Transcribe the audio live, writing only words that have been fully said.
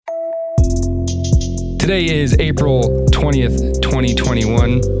Today is April 20th,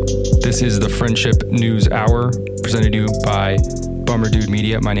 2021. This is the Friendship News Hour, presented to you by Bummer Dude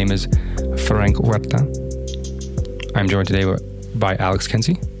Media. My name is Frank Huerta. I'm joined today by Alex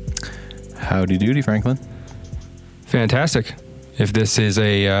Kinsey. Howdy doody, Franklin. Fantastic. If this is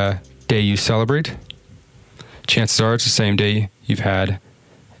a day you celebrate, chances are it's the same day you've had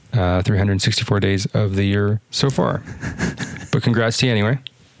 364 days of the year so far. But congrats to you anyway.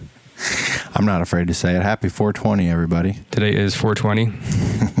 I'm not afraid to say it. Happy 420, everybody. Today is 420,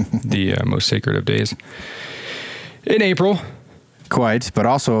 the most sacred of days in April. Quite, but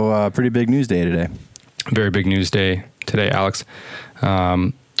also a pretty big news day today. Very big news day today, Alex.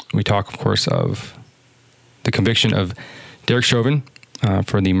 We talk, of course, of the conviction of Derek Chauvin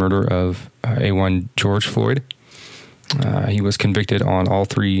for the murder of A1 George Floyd. He was convicted on all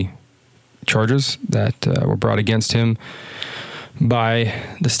three charges that were brought against him by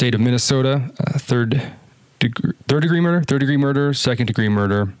the state of Minnesota: third degree murder, second degree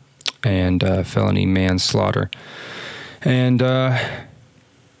murder, and felony manslaughter. And I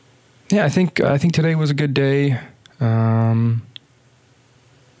think today was a good day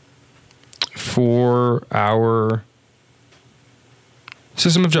for our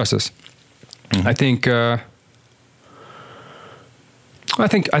system of justice. Mm-hmm. I think I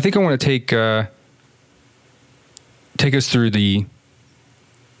want to take us through the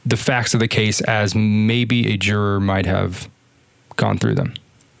facts of the case as maybe a juror might have gone through them.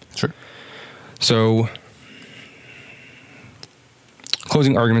 Sure. So,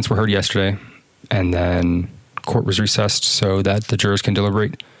 closing arguments were heard yesterday, and then court was recessed so that the jurors can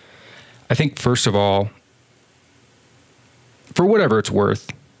deliberate. I think, first of all, for whatever it's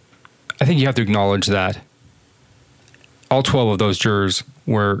worth, I think you have to acknowledge that all 12 of those jurors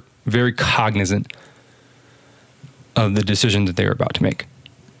were very cognizant of the decision that they were about to make.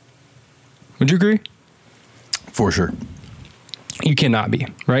 Would you agree? For sure. You cannot be,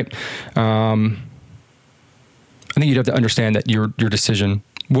 right? I think you'd have to understand that your decision,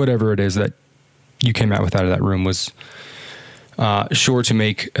 whatever it is that you came out with out of that room, was sure to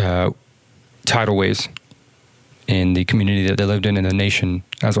make tidal waves in the community that they lived in and the nation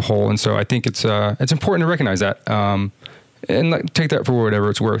as a whole. And so I think it's important to recognize that and take that for whatever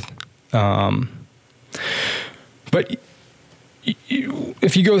it's worth. But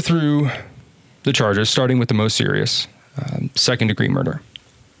if you go through the charges, starting with the most serious, second degree murder,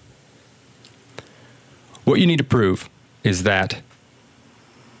 what you need to prove is that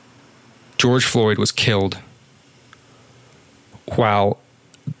George Floyd was killed while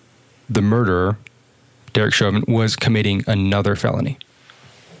the murderer, Derek Chauvin, was committing another felony.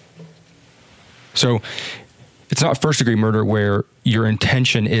 So it's not first degree murder where your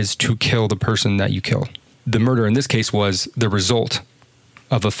intention is to kill the person that you kill. The murder in this case was the result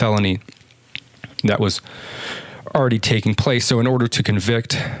of a felony that was already taking place. So in order to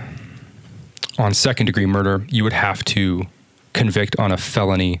convict on second degree murder, you would have to convict on a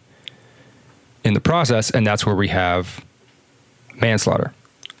felony in the process, and that's where we have manslaughter.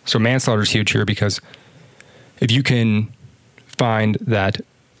 So manslaughter is huge here because if you can find that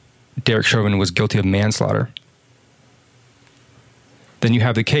Derek Chauvin was guilty of manslaughter, then you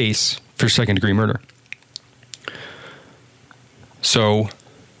have the case for second degree murder. So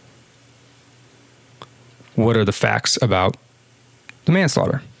what are the facts about the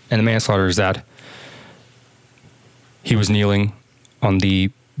manslaughter? And the manslaughter is that he was kneeling on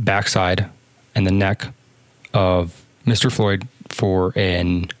the backside and the neck of Mr. Floyd for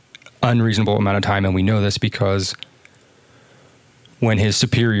an unreasonable amount of time. And we know this because when his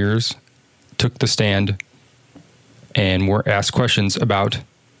superiors took the stand and were asked questions about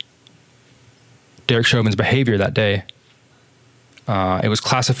Derek Chauvin's behavior that day, it was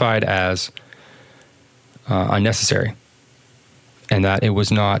classified as unnecessary, and that it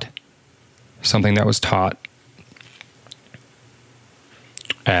was not something that was taught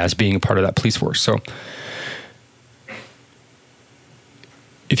as being a part of that police force. So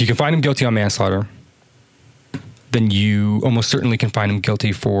if you can find him guilty on manslaughter, then you almost certainly can find him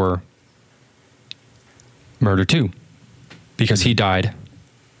guilty for murder too, because he died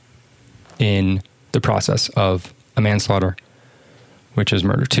in the process of a manslaughter, which is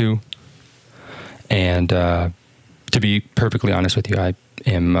murder too. And to be perfectly honest with you, I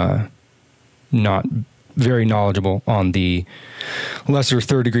am not very knowledgeable on the lesser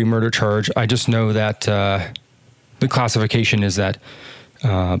third degree murder charge. I just know that the classification is that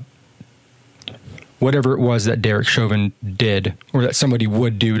whatever it was that Derek Chauvin did, or that somebody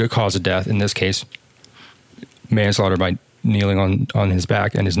would do to cause a death, in this case, manslaughter by kneeling on his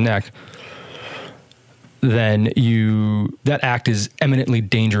back and his neck, then that act is eminently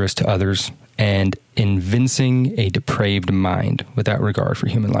dangerous to others and evincing a depraved mind without regard for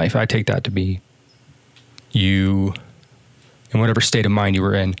human life. I take that to be you, in whatever state of mind you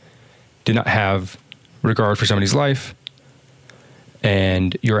were in, did not have regard for somebody's life,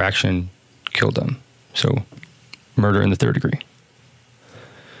 and your action killed them. So, murder in the third degree.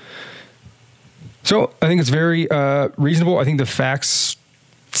 So, I think it's very reasonable. I think the facts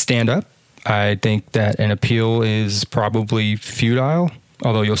stand up. I think that an appeal is probably futile,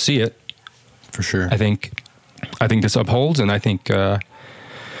 although you'll see it. For sure. I think this upholds, and I think I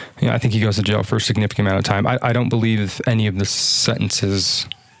think he goes to jail for a significant amount of time. I don't believe any of the sentences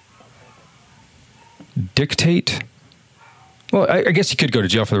dictate. Well, I guess you could go to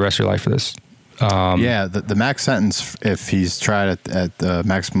jail for the rest of your life for this. The max sentence, if he's tried at the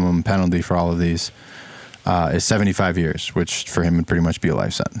maximum penalty for all of these, is 75 years, which for him would pretty much be a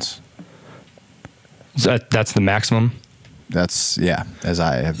life sentence. That's the maximum? That's, as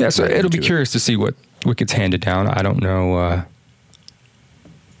I have. Yeah, so it'll be curious to see what gets handed down. I don't know.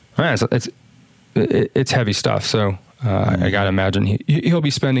 It's heavy stuff, so I got to imagine he'll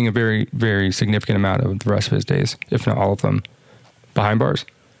be spending a very, very significant amount of the rest of his days, if not all of them, behind bars.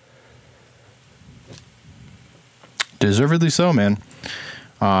 Deservedly so, man.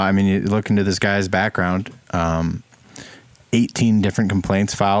 You look into this guy's background, 18 different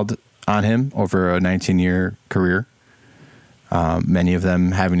complaints filed on him over a 19-year career. Many of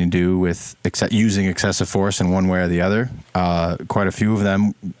them having to do with using excessive force in one way or the other. Quite a few of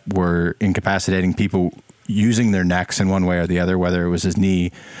them were incapacitating people using their necks in one way or the other, whether it was his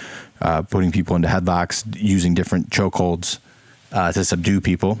knee, putting people into headlocks, using different chokeholds to subdue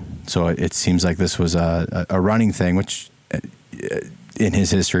people. So it seems like this was a running thing, which in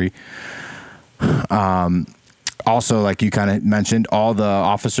his history. Also, like you kind of mentioned, all the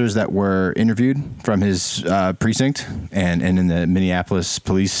officers that were interviewed from his precinct and in the Minneapolis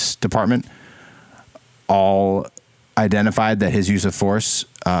Police Department all identified that his use of force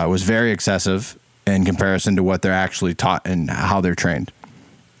was very excessive in comparison to what they're actually taught and how they're trained,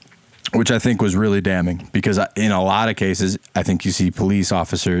 which I think was really damning, because in a lot of cases, I think you see police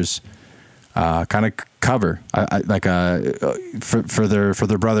officers kind of cover for their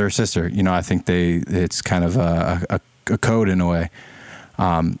brother or sister. I think it's kind of a code in a way.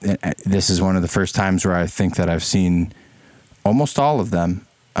 This is one of the first times where I think that I've seen almost all of them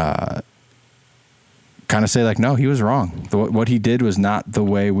kind of say like, no, he was wrong. What he did was not the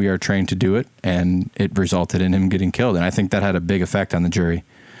way we are trained to do it, and it resulted in him getting killed. And I think that had a big effect on the jury,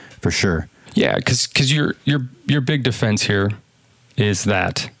 for sure. Yeah, because your big defense here is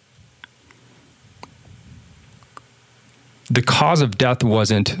that the cause of death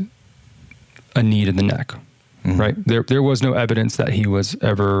wasn't a knee to the neck, right? There was no evidence that he was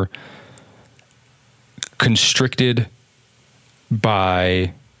ever constricted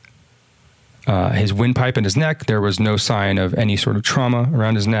by his windpipe in his neck. There was no sign of any sort of trauma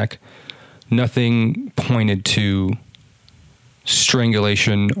around his neck. Nothing pointed to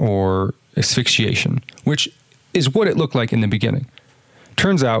strangulation or asphyxiation, which is what it looked like in the beginning.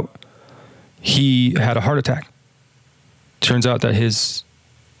 Turns out he had a heart attack. Turns out that his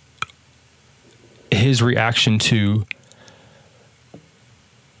reaction to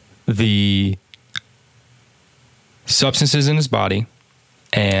the substances in his body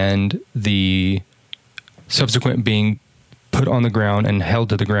and the subsequent being put on the ground and held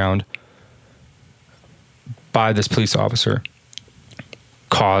to the ground by this police officer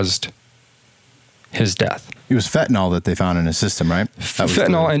caused his death. It was fentanyl that they found in his system, right?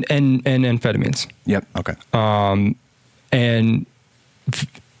 Fentanyl and amphetamines. Yep. Okay. And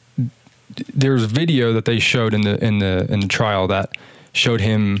there's video that they showed in the trial that showed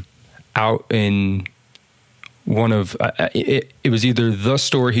him out in one of it was either the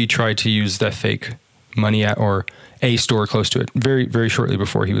store he tried to use that fake money at, or a store close to it, very, very shortly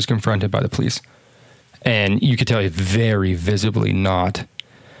before he was confronted by the police. And you could tell he's very visibly not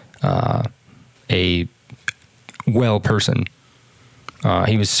a well person.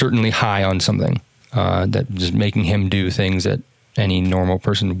 He was certainly high on something that was making him do things that any normal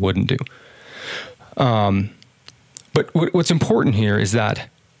person wouldn't do. But what's important here is that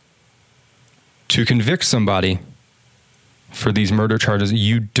to convict somebody for these murder charges,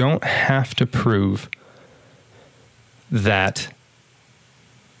 you don't have to prove that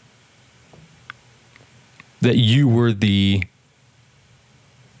you were the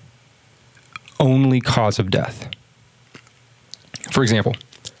only cause of death. For example,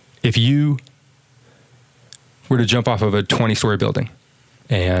 if you were to jump off of a 20-story building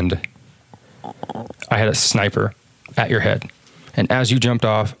and I had a sniper at your head, and as you jumped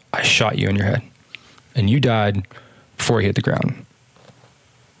off, I shot you in your head, and you died before you hit the ground,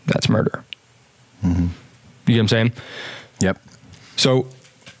 that's murder. You get what I'm saying? Yep. So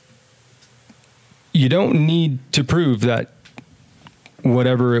you don't need to prove that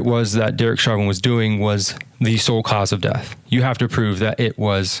whatever it was that Derek Chauvin was doing was the sole cause of death. You have to prove that it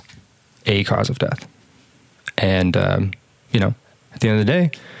was a cause of death. And, you know, at the end of the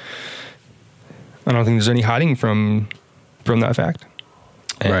day, I don't think there's any hiding from that fact.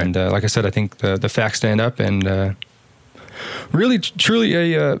 And like I said, I think the facts stand up, and really, truly,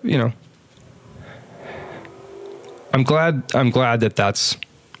 you know, I'm glad that that's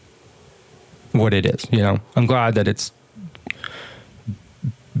what it is. You know, I'm glad that it's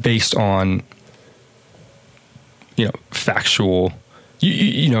based on, you know, factual.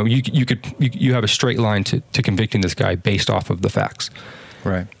 You have a straight line to convicting this guy based off of the facts.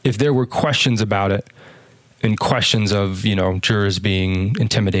 Right. If there were questions about it, and questions of, you know, jurors being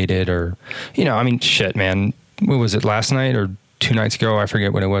intimidated, or, you know, I mean, shit, man, what was it, last night or 2 nights ago? I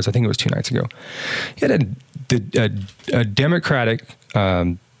forget what it was. I think it was 2 nights ago. You had a Democratic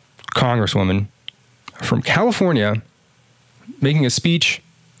congresswoman from California making a speech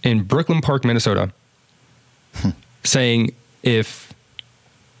in Brooklyn Park, Minnesota, saying if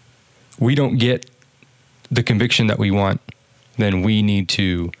we don't get the conviction that we want, then we need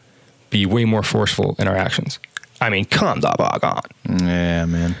to be way more forceful in our actions. I mean, come the fuck on. Yeah,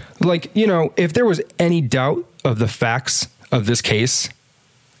 man. Like, you know, if there was any doubt of the facts of this case,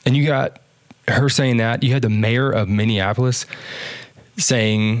 and you got her saying that, you had the mayor of Minneapolis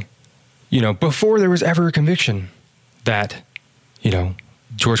saying, you know, before there was ever a conviction, that, you know,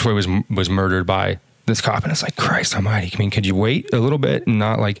 George Floyd was murdered by this cop. And it's like, Christ almighty. I mean, could you wait a little bit and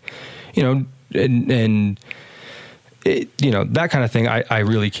not, like, you know, and it, you know, that kind of thing, I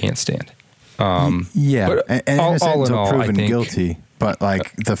really can't stand. Yeah, but and all in all, proven I think, guilty. But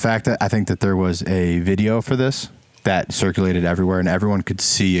like the fact that I think that there was a video for this that circulated everywhere, and everyone could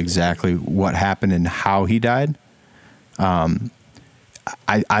see exactly what happened and how he died.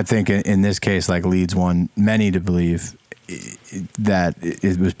 I think in this case, like, leads many to believe that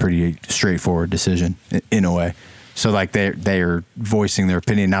it was pretty straightforward decision in a way. So like they are voicing their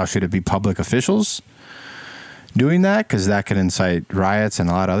opinion now. Should it be public officials doing that? Because that could incite riots and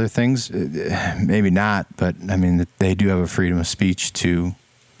a lot of other things. Maybe not, but I mean, they do have a freedom of speech to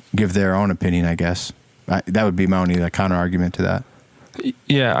give their own opinion, I guess. That would be my only counter argument to that.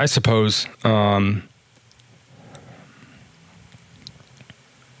 Yeah, I suppose.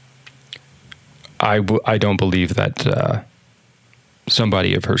 I don't believe that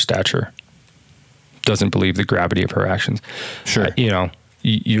somebody of her stature doesn't believe the gravity of her actions. Sure. You know,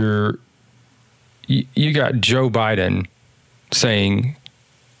 you got Joe Biden saying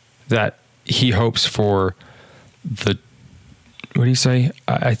that he hopes for what did he say?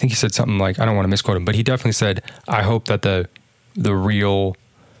 I think he said something like, I don't want to misquote him, but he definitely said, I hope that the real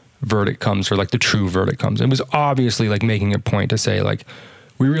verdict comes, or like the true verdict comes. It was obviously like making a point to say, like,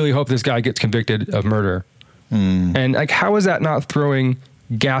 we really hope this guy gets convicted of murder. And like, how is that not throwing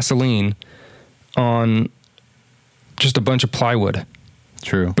gasoline on just a bunch of plywood?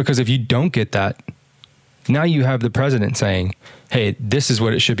 True. Because if you don't get that, now you have the president saying, hey, this is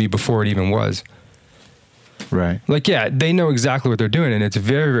what it should be before it even was. Right. Like, yeah, they know exactly what they're doing, and it's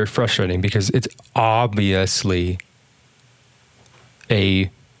very, very frustrating because it's obviously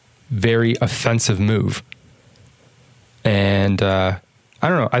a very offensive move. And I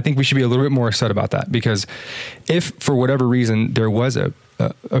don't know. I think we should be a little bit more upset about that, because if for whatever reason there was a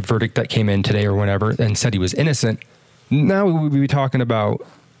verdict that came in today or whenever and said he was innocent, now we would be talking about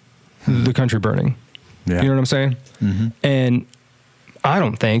the country burning. Yeah. You know what I'm saying? Mm-hmm. And I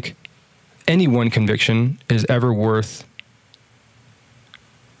don't think any one conviction is ever worth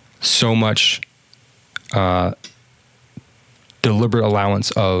so much deliberate allowance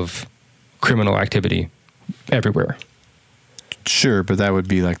of criminal activity everywhere. Sure, but that would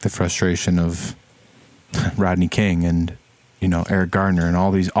be like the frustration of Rodney King and, you know, Eric Garner and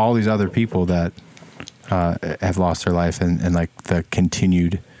all these other people that have lost their life, and like the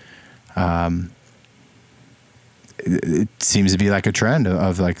continued. It seems to be like a trend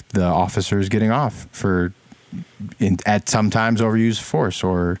of like the officers getting off for at sometimes overused force,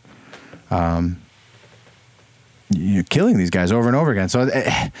 or killing these guys over and over again. So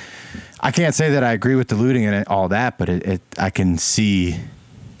I can't say that I agree with the looting and all that, but I can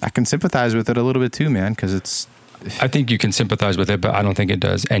sympathize with it a little bit too, man, because it's. I think you can sympathize with it, but I don't think it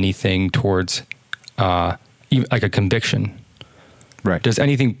does anything towards even like a conviction. Right. Does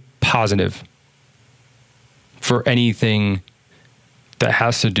anything positive for anything that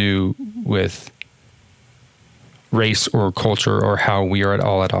has to do with race or culture or how we are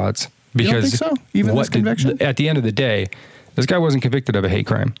all at odds. Because you don't think so? Even this conviction? At the end of the day, this guy wasn't convicted of a hate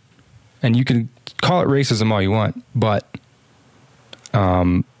crime. And you can call it racism all you want, but,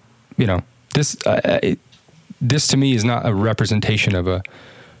 you know, this to me is not a representation of a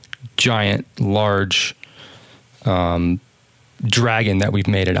giant, large dragon that we've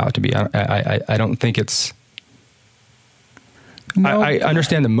made it out to be. I don't think it's. No. I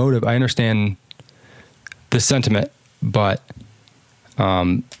understand the motive. I understand the sentiment, but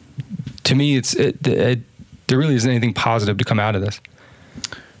to me, there really isn't anything positive to come out of this.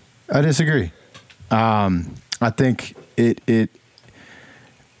 I disagree. I think it.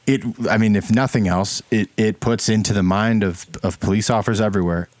 I mean, if nothing else, it puts into the mind of police officers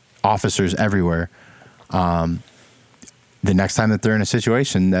everywhere, the next time that they're in a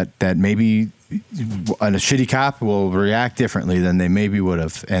situation that maybe a shitty cop will react differently than they maybe would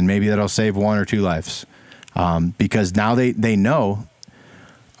have, and maybe that'll save 1 or 2 lives, because now they know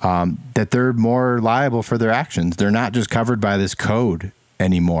that they're more liable for their actions. They're not just covered by this code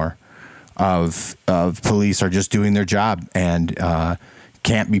anymore of police are just doing their job and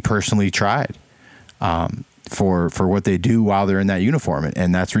can't be personally tried for what they do while they're in that uniform,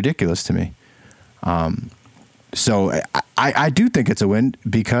 and that's ridiculous to me. So I do think it's a win,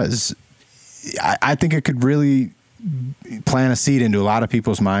 because I think it could really plant a seed into a lot of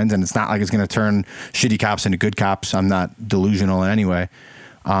people's minds, and it's not like it's going to turn shitty cops into good cops. I'm not delusional in any way.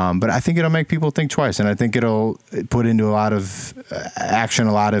 But I think it'll make people think twice, and I think it'll put into a lot of action,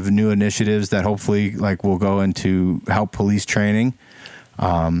 a lot of new initiatives that hopefully will go into help police training.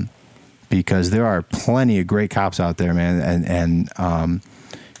 Because there are plenty of great cops out there, man. And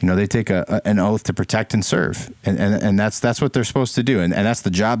you know, they take an oath to protect and serve, and that's what they're supposed to do, and that's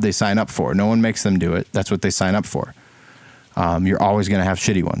the job they sign up for. No one makes them do it. That's what they sign up for. You're always going to have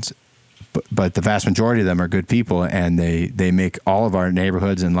shitty ones, but the vast majority of them are good people, and they make all of our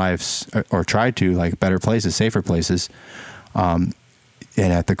neighborhoods and lives, or try to, better places, safer places. And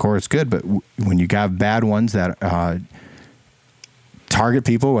at the core, it's good. But when you got bad ones that target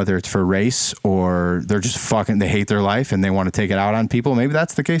people, whether it's for race or they're just they hate their life and they want to take it out on people. Maybe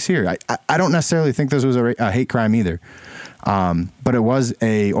that's the case here. I don't necessarily think this was a hate crime either. But it was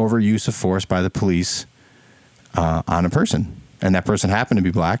a overuse of force by the police on a person, and that person happened to be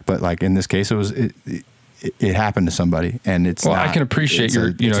black. But in this case, it happened to somebody, and it's. Well, I can appreciate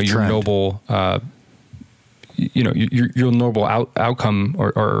your noble, your noble outcome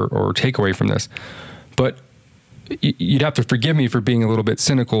or takeaway from this, but. You'd have to forgive me for being a little bit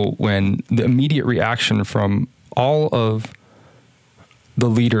cynical when the immediate reaction from all of the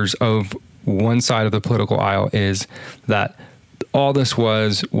leaders of one side of the political aisle is that all this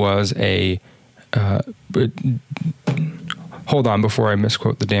was a hold on before I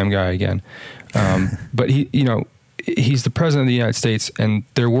misquote the damn guy again. But he's the president of the United States, and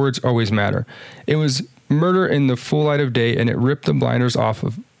their words always matter. It was murder in the full light of day, and it ripped the blinders off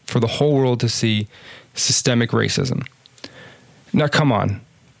for the whole world to see systemic racism. Now, come on.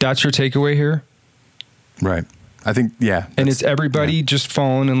 That's your takeaway here? Right. I think, yeah. And is everybody just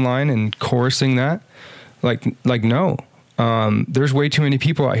falling in line and chorusing that? No. There's way too many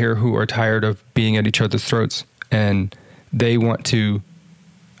people out here who are tired of being at each other's throats, and they want to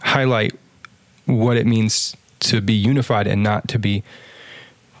highlight what it means to be unified and not to be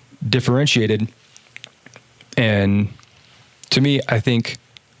differentiated. And to me, I think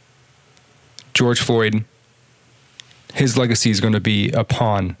George Floyd, his legacy is going to be a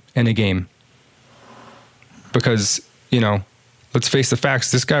pawn in a game. Because, let's face the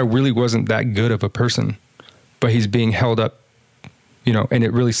facts, this guy really wasn't that good of a person, but he's being held up, and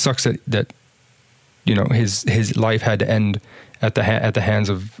it really sucks that his life had to end at the hands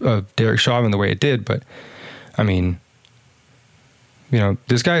of Derek Chauvin the way it did. But I mean,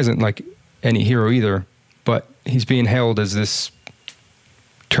 this guy isn't any hero either, but he's being hailed as this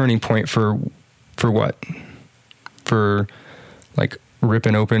turning point for what? For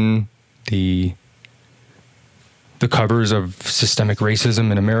ripping open the covers of systemic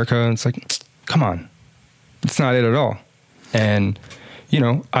racism in America. It's come on. It's not it at all. And,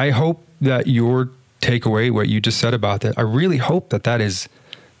 I hope that your takeaway, what you just said about that, I really hope that is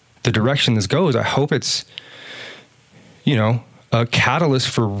the direction this goes. I hope it's, a catalyst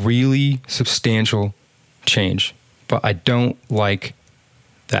for really substantial change. But I don't like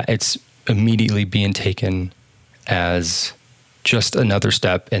that it's immediately being taken as just another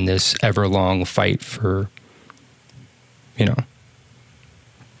step in this ever-long fight for,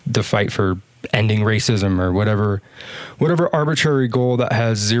 the fight for ending racism or whatever arbitrary goal that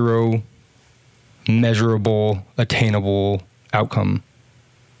has zero measurable, attainable outcome.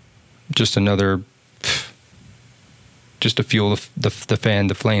 Just to fuel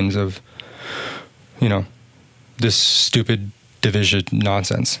the flames of, this stupid division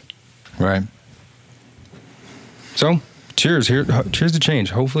nonsense. Right. So, cheers to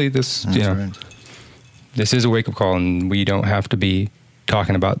change. Hopefully this, Right. This is a wake-up call, and we don't have to be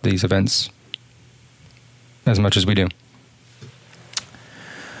talking about these events as much as we do.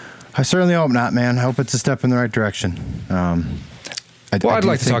 I certainly hope not, man. I hope it's a step in the right direction. I'd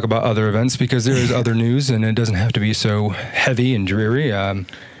like to talk about other events because there is other news, and it doesn't have to be so heavy and dreary.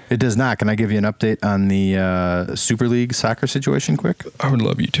 It does not. Can I give you an update on the Super League soccer situation quick? I would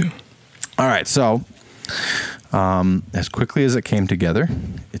love you to. All right. So, as quickly as it came together,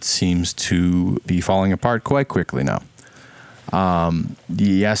 it seems to be falling apart quite quickly now.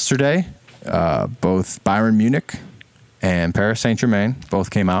 Yesterday, both Bayern Munich and Paris Saint-Germain both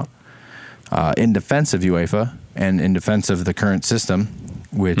came out in defense of UEFA and in defense of the current system,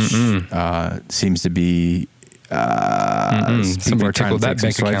 which seems to be somebody tickled that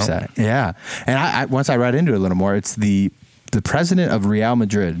bank account. Yeah, and I once I read into it a little more, it's the president of Real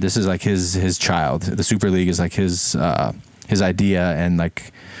Madrid. This is like his child. The Super League is like his idea, and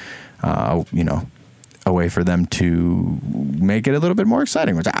like a way for them to make it a little bit more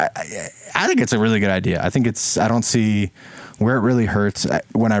exciting, which I think it's a really good idea. I don't see where it really hurts.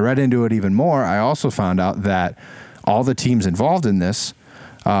 When I read into it even more, I also found out that all the teams involved in this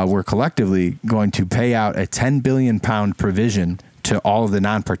were collectively going to pay out a £10 billion provision to all of the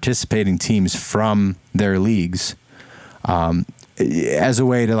non-participating teams from their leagues, as a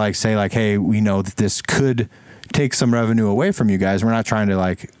way to like say like, hey, we know that this could take some revenue away from you guys. We're not trying to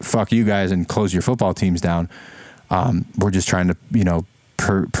like fuck you guys and close your football teams down. We're just trying to,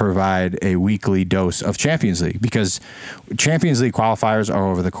 provide a weekly dose of Champions League, because Champions League qualifiers are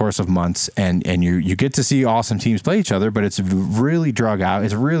over the course of months, and you get to see awesome teams play each other, but it's really drug out.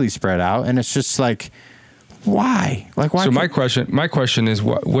 It's really spread out. And it's just like, why? Like, why? So my question is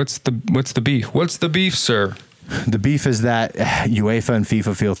what's the beef? What's the beef, sir? The beef is that UEFA and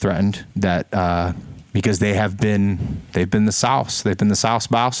FIFA feel threatened that, because they've been the Souths. They've been the South's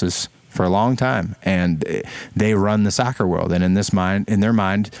bosses for a long time, and they run the soccer world. And in their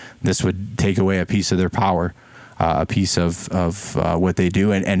mind, this would take away a piece of their power, a piece of what they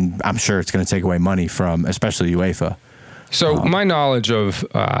do, and I'm sure it's going to take away money from especially UEFA. So my knowledge of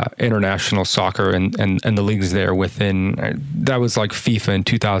international soccer and the leagues there within, that was like FIFA in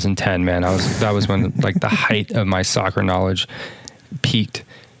 2010, man. That was when like the height of my soccer knowledge peaked.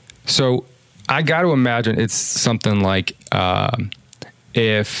 So I got to imagine it's something like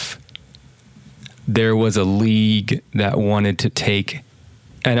if there was a league that wanted to take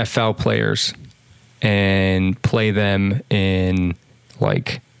NFL players and play them in,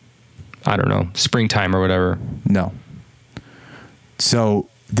 like, I don't know, springtime or whatever. No. So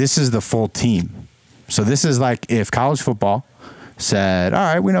this is the full team. So this is like if college football said,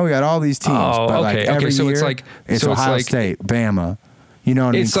 all right, we know we got all these teams, but like every year, it's Ohio State, Bama. You know what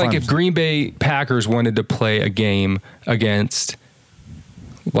I mean? It's like if Green Bay Packers wanted to play a game against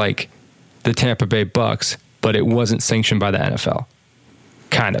like the Tampa Bay Bucks, but it wasn't sanctioned by the NFL.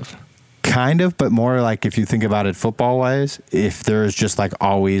 Kind of, but more like if you think about it football wise, if there's just like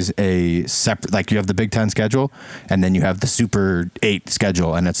always a separate, like you have the Big Ten schedule and then you have the Super 8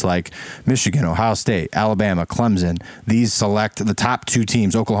 schedule, and it's like Michigan, Ohio State, Alabama, Clemson, these select the top 2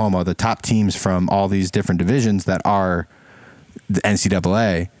 teams, Oklahoma, the top teams from all these different divisions that are the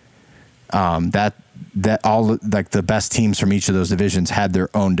NCAA, that all like the best teams from each of those divisions had their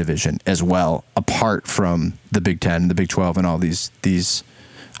own division as well, apart from the Big Ten, the Big 12, and all these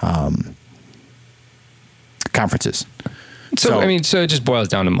conferences. So it just boils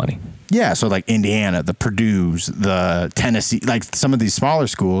down to money. Yeah. So like Indiana, the Purdue's, the Tennessee, like some of these smaller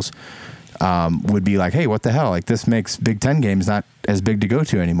schools would be like, hey, what the hell? Like this makes Big Ten games not as big to go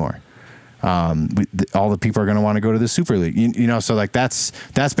to anymore. All the people are going to want to go to the Super League, so like that's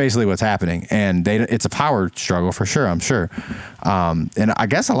basically what's happening, and it's a power struggle for sure, I'm sure. And I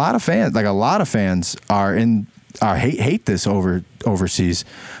guess a lot of fans hate this overseas.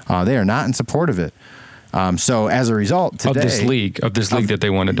 They are not in support of it. So as a result, today of this league that they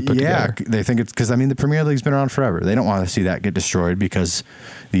wanted to put together. Yeah, they think it's because the Premier League's been around forever. They don't want to see that get destroyed because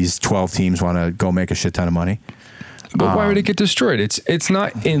these 12 teams want to go make a shit ton of money. But why would it get destroyed? It's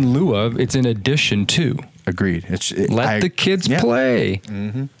not in lieu of, it's in addition to. Agreed. Let the kids play.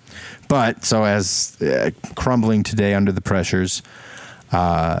 Mm-hmm. But so as crumbling today under the pressures,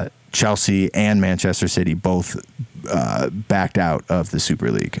 Chelsea and Manchester City both backed out of the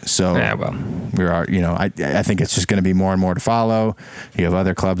Super League. So I think it's just going to be more and more to follow. You have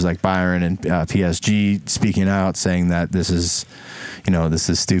other clubs like Bayern and PSG speaking out, saying that this is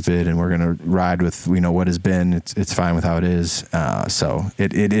stupid, and we're going to ride with what has been. It's fine with how it is. So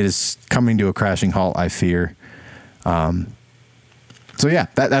it is coming to a crashing halt, I fear. So yeah,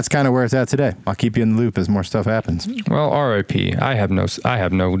 that's kind of where it's at today. I'll keep you in the loop as more stuff happens. Well, RIP. I have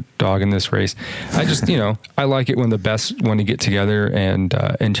no dog in this race. I just, I like it when the best want to get together and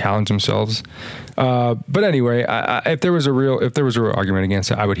challenge themselves. But anyway, if there was a real argument against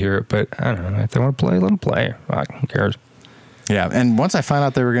it, I would hear it. But I don't know, if they want to play, let them play. Who cares? Yeah, and once I found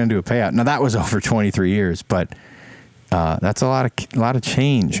out they were going to do a payout, now that was over 23 years, but that's a lot of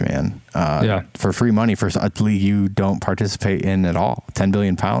change, man. For free money for a league you don't participate in at all. 10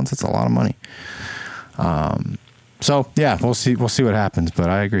 billion pounds, that's a lot of money. So yeah, we'll see what happens, but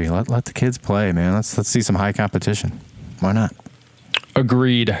I agree. Let the kids play, man. Let's see some high competition. Why not?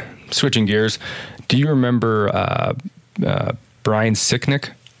 Agreed. Switching gears. Do you remember Brian Sicknick?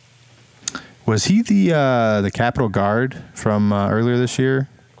 Was he the Capitol guard from earlier this year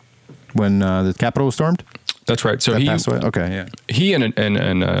when the Capitol was stormed? That's right. So he passed away. Okay, yeah. He and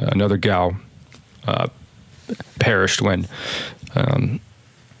another gal perished when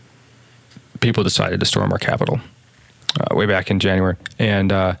people decided to storm our Capitol way back in January. And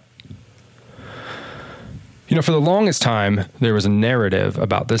for the longest time, there was a narrative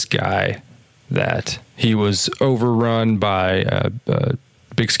about this guy that he was overrun by a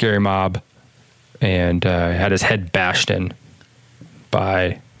big scary mob and had his head bashed in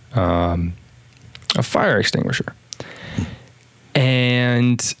by a fire extinguisher.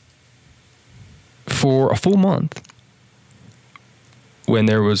 And for a full month, when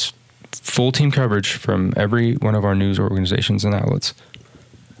there was full team coverage from every one of our news organizations and outlets,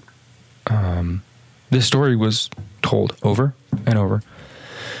 this story was told over and over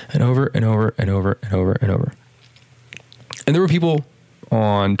and over and over and over and over and over. And there were people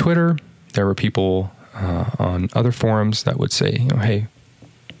on Twitter, there were people on other forums that would say, hey,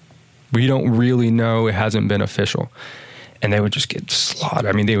 we don't really know. It hasn't been official. And they would just get slaughtered.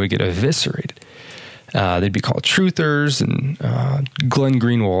 I mean, they would get eviscerated. They'd be called truthers. And Glenn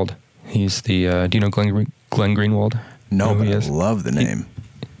Greenwald, he's the, do you know Glenn Greenwald? No, but I love the name.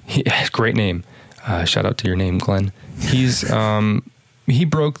 Great name. Shout out to your name, Glenn. He's, he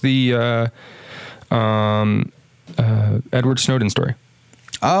broke the Edward Snowden story.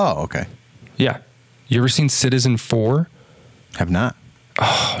 Oh, okay. Yeah. You ever seen Citizen 4? Have not.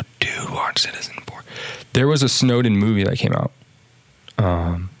 Oh, dude, watch Citizen 4. There was a Snowden movie that came out,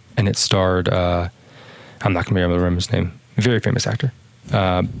 and it starred, I'm not going to be able to remember his name, very famous actor.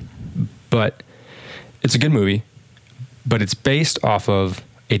 But it's a good movie, but it's based off of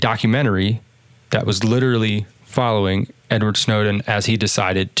a documentary that was literally following Edward Snowden as he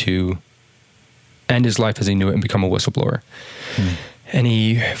decided to end his life as he knew it and become a whistleblower. And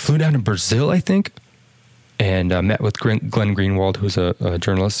he flew down to Brazil, I think, and met with Glenn Greenwald, who's a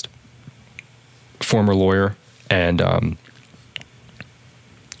journalist, former lawyer, and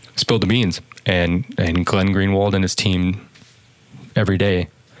spilled the beans. And Glenn Greenwald and his team every day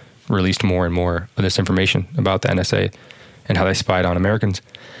released more and more of this information about the NSA and how they spied on Americans.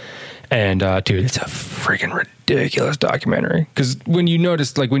 And dude, it's a freaking ridiculous documentary. Because when you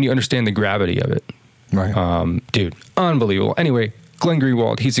notice, when you understand the gravity of it, right? Dude, unbelievable. Anyway, Glenn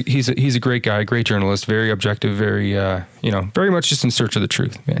Greenwald, he's a great guy, great journalist, very objective, very very much just in search of the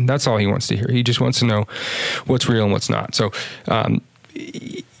truth, man. That's all he wants to hear. He just wants to know what's real and what's not. So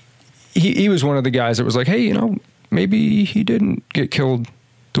he was one of the guys that was like, hey, maybe he didn't get killed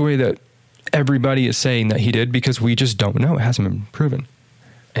the way that everybody is saying that he did, because we just don't know. It hasn't been proven.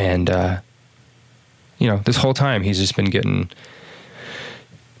 And this whole time he's just been getting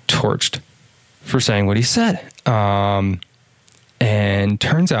torched for saying what he said. And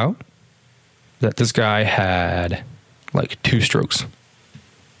turns out that this guy had 2 strokes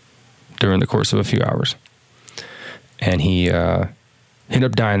during the course of a few hours. And he ended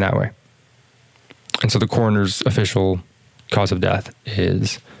up dying that way. And so the coroner's official cause of death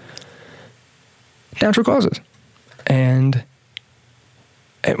is natural causes. And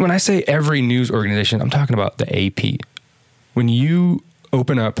when I say every news organization, I'm talking about the AP. When you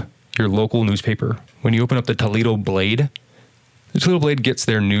open up your local newspaper, when you open up the Toledo Blade gets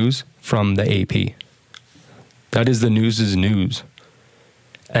their news from the AP. That is the news's news.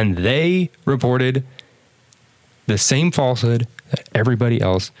 And they reported the same falsehood that everybody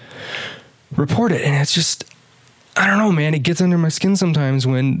else reported. And it's just, I don't know, man. It gets under my skin sometimes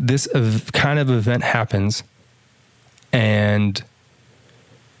when this kind of event happens and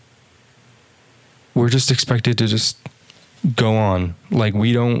we're just expected to just go on.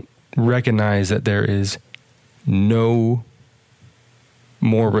 We don't recognize that there is no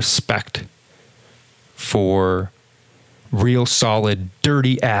more respect for real, solid,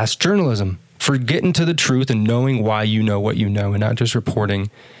 dirty ass journalism, for getting to the truth and knowing why you know what you know and not just reporting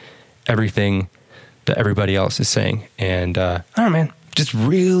everything that everybody else is saying. And I don't know, man, just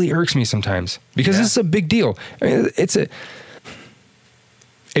really irks me sometimes because this is a big deal. I mean,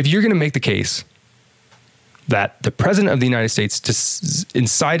 if you're going to make the case that the president of the United States just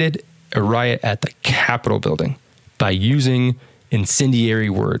incited a riot at the Capitol building by using incendiary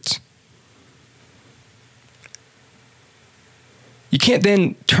words, you can't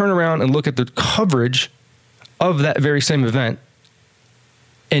then turn around and look at the coverage of that very same event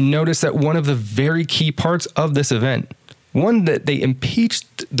and notice that one of the very key parts of this event, one that they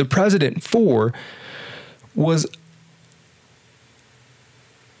impeached the president for, was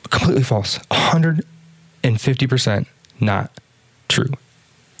completely false. 150% not true.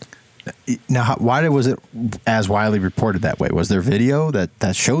 Now, why was it as widely reported that way? Was there video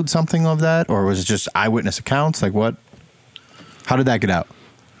that showed something of that, or was it just eyewitness accounts? Like what? How did that get out?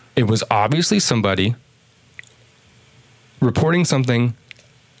 It was obviously somebody reporting something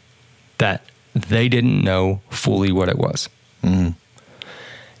that they didn't know fully what it was. Mm.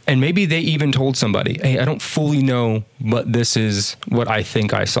 And maybe they even told somebody, hey, I don't fully know, but this is what I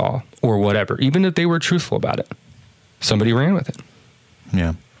think I saw or whatever. Even if they were truthful about it, somebody ran with it.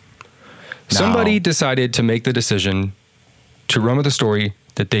 Yeah. Somebody decided to make the decision to run with a story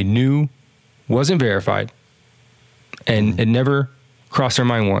that they knew wasn't verified, and it never crossed their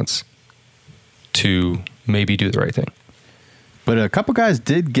mind once to maybe do the right thing. But a couple guys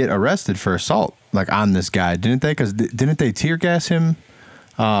did get arrested for assault, like on this guy, didn't they? Because didn't they tear gas him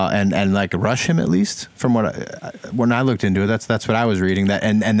and like rush him at least? From when I looked into it, that's what I was reading. That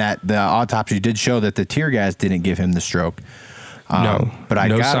and that the autopsy did show that the tear gas didn't give him the stroke. No, but I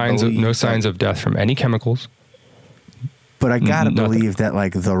no signs of death from any chemicals. But I gotta believe that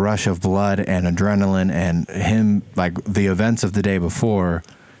like the rush of blood and adrenaline and him, like the events of the day before,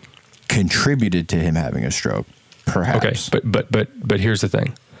 contributed to him having a stroke. Perhaps. Okay, but here's the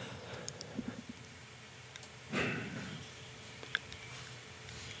thing.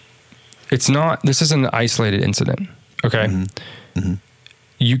 It's not. This isn't an isolated incident. Okay. Mm-hmm.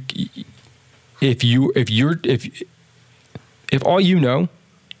 Mm-hmm. If all you know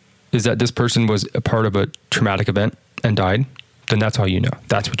is that this person was a part of a traumatic event and died, then that's all you know.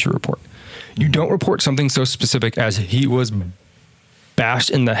 That's what you report. You don't report something so specific as he was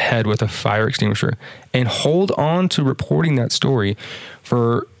bashed in the head with a fire extinguisher and hold on to reporting that story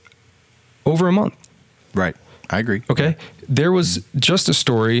for over a month. Right. I agree. Okay. There was just a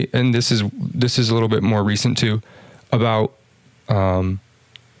story, and this is a little bit more recent too, about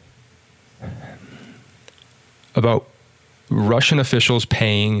Russian officials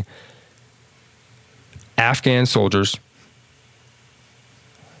paying Afghan soldiers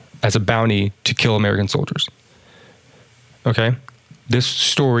as a bounty to kill American soldiers. Okay? This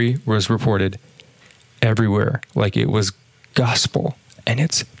story was reported everywhere like it was gospel, and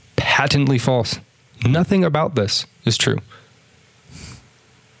it's patently false. Nothing about this is true.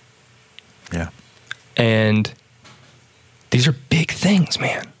 Yeah. And these are big things,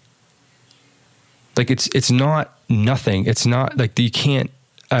 man. Like it's not nothing. It's not like you can't,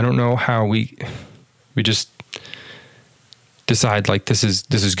 I don't know how we just decide like this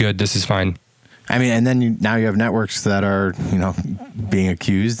is good, this is fine. I mean, and then now you have networks that are, being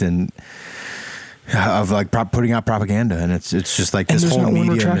accused and of like putting out propaganda, and it's just like this whole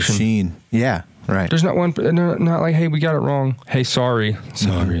media machine. Yeah, right. There's not one, not like, hey, we got it wrong. Hey, sorry,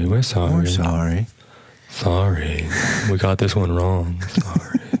 we're sorry. Sorry, we got this one wrong.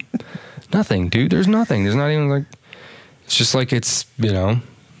 Sorry. Nothing, dude. There's nothing. There's not even like. It's just like it's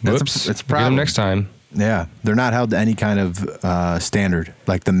whoops. It's a problem. Get them next time. Yeah, they're not held to any kind of standard,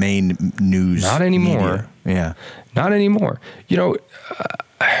 like the main news. Not anymore. Media. Yeah, not anymore.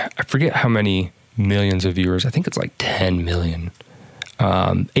 I forget how many millions of viewers. I think it's like 10 million.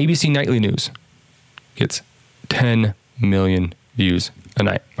 ABC Nightly News gets 10 million views a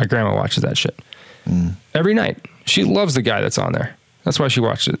night. My grandma watches that shit every night. She loves the guy that's on there. That's why she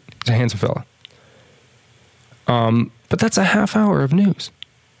watched it. He's a handsome fella. But that's a half hour of news.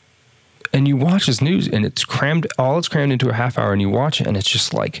 And you watch this news and it's crammed into a half hour, and you watch it and it's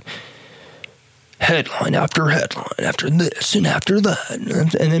just like headline after headline after this and after that.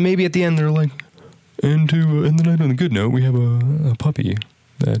 And then maybe at the end they're like, and to end the night on a good note, we have a puppy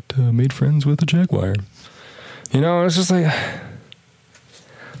that made friends with a jaguar. It's just like,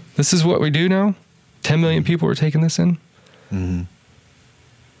 this is what we do now? 10 million people are taking this in? Mm-hmm.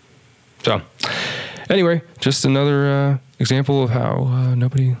 So, anyway, just another example of how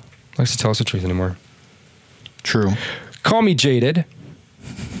nobody likes to tell us the truth anymore. True. Call me jaded,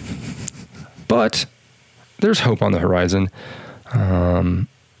 but there's hope on the horizon.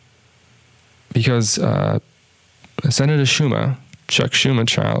 Because Senator Schumer, Chuck Schumer,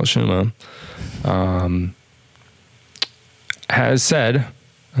 Charles Schumer, has said,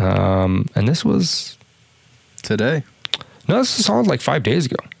 and this was Today. No, this was solid like 5 days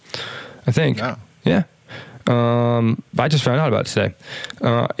ago, I think. Oh. Yeah. I just found out about it today.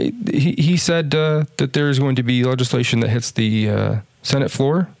 He said that there's going to be legislation that hits the Senate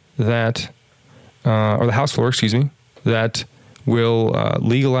floor that, or the House floor, excuse me, that will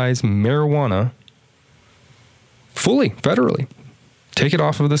legalize marijuana fully, federally. Take it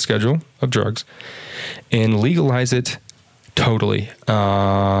off of the schedule of drugs and legalize it totally.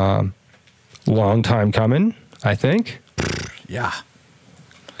 Long time coming, I think. Yeah.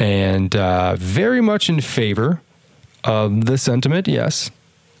 And very much in favor of the sentiment, yes.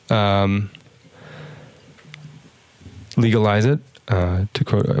 Legalize it, to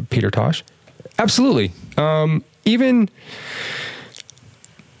quote Peter Tosh. Absolutely. Even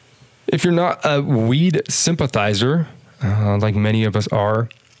if you're not a weed sympathizer, like many of us are,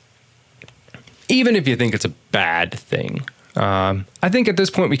 even if you think it's a bad thing, I think at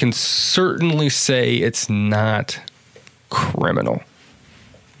this point we can certainly say it's not criminal.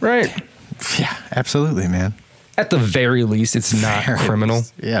 Right. Yeah, absolutely, man. At the very least, it's not criminal.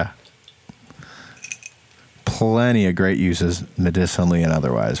 Yeah. Plenty of great uses medicinally and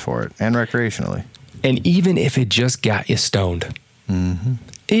otherwise for it, and recreationally. And even if it just got you stoned,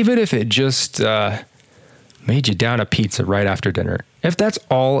 even if it just made you down a pizza right after dinner, if that's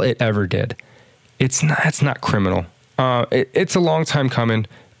all it ever did, it's not criminal. It's a long time coming.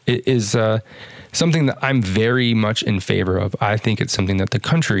 It is something that I'm very much in favor of. I think it's something that the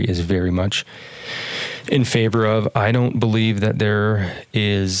country is very much in favor of. I don't believe that there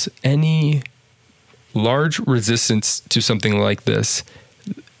is any large resistance to something like this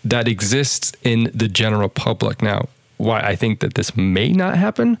that exists in the general public. Now, why I think that this may not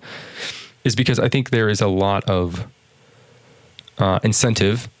happen is because I think there is a lot of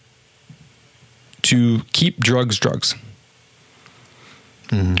incentive to keep drugs.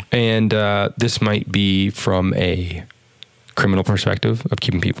 And this might be from a criminal perspective of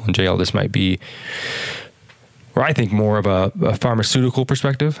keeping people in jail. This might be, or I think more of a pharmaceutical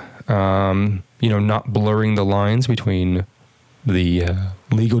perspective, not blurring the lines between the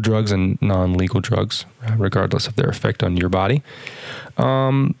legal drugs and non-legal drugs, regardless of their effect on your body.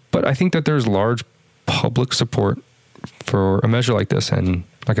 But I think that there's large public support for a measure like this. And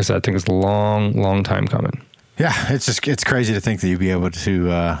like I said, I think it's a long time coming. Yeah, it's crazy to think that you'd be able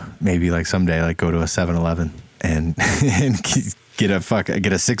to maybe like someday like go to a 7-Eleven and get a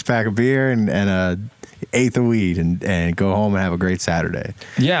 6-pack of beer and a eighth of weed and go home and have a great Saturday.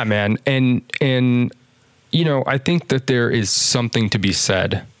 Yeah, man. And I think that there is something to be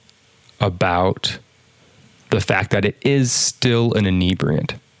said about the fact that it is still an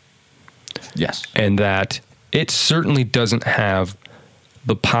inebriant. Yes. And that it certainly doesn't have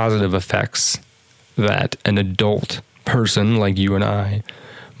the positive effects that an adult person like you and I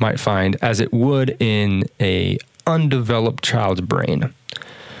might find as it would in a undeveloped child's brain.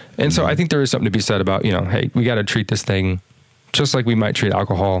 And so I think there is something to be said about, hey, we got to treat this thing just like we might treat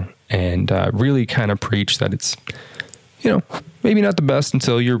alcohol and really kind of preach that it's, maybe not the best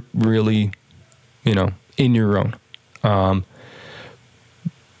until you're really, in your own.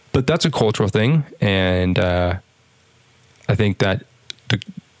 But that's a cultural thing. And I think that the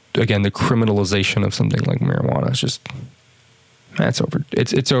criminalization of something like marijuana is just,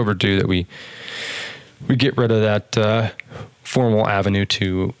 it's overdue that we get rid of that formal avenue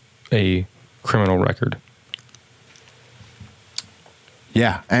to a criminal record.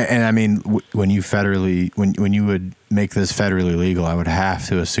 Yeah. And I mean, when you would make this federally legal, I would have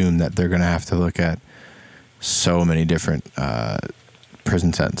to assume that they're going to have to look at so many different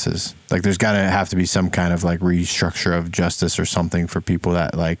prison sentences. Like there's got to have to be some kind of like restructure of justice or something for people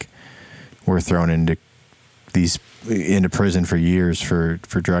that like were thrown into prison for years for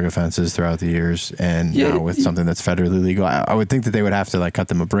drug offenses throughout the years. And now with something that's federally legal, I would think that they would have to like cut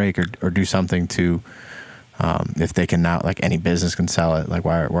them a break or do something to, if they can now, like any business can sell it. Like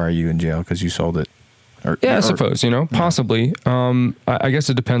why are you in jail? Because you sold it. I suppose, possibly. I guess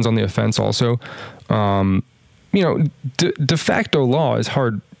it depends on the offense also. De facto law is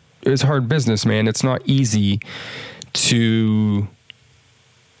hard business, man. It's not easy to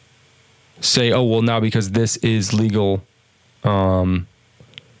say, oh, well, now because this is legal, then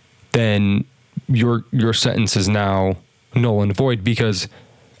your sentence is now null and void because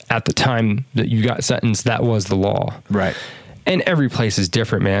at the time that you got sentenced, that was the law. Right. And every place is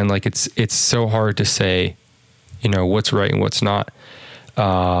different, man. Like it's so hard to say, what's right and what's not.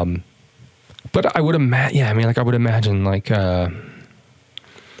 But I would imagine, I would imagine like a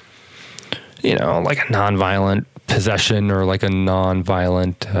nonviolent possession or like a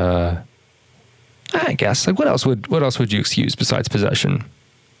nonviolent, I guess. Like, what else would you excuse besides possession?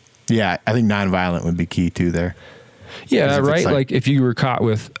 Yeah, I think nonviolent would be key too there. Yeah, right. Like if you were caught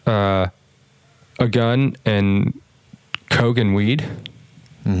with a gun and coke and weed,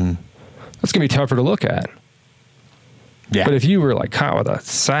 that's gonna be tougher to look at. Yeah. But if you were like caught with a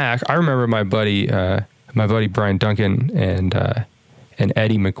sack, I remember my buddy Brian Duncan and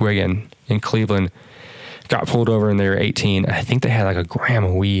Eddie McGuigan in Cleveland got pulled over and they were 18. I think they had like a gram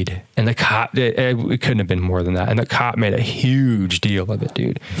of weed, and the cop, it couldn't have been more than that. And the cop made a huge deal of it,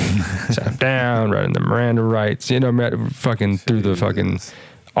 dude. Sat him down, read him the Miranda rights, fucking through the fucking,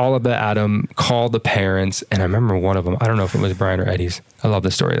 all of that at him, called the parents. And I remember one of them, I don't know if it was Brian or Eddie's. I love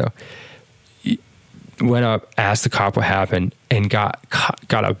this story though. He went up, asked the cop what happened, and got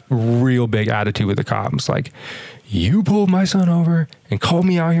a real big attitude with the cop. It's like, you pulled my son over and called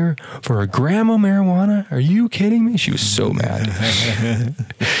me out here for a gram of marijuana? Are you kidding me? She was so mad.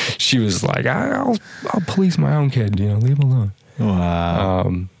 She was like, I'll police my own kid, leave him alone.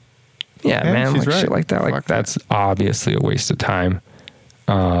 Wow. Yeah, man, like right. shit like that. Like that's obviously a waste of time.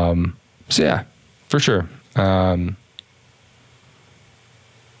 So yeah, for sure. I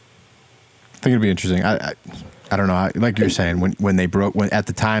think it'd be interesting. I don't know. Like you're saying, when at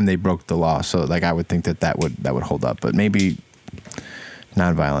the time they broke the law, so like I would think that would hold up, but maybe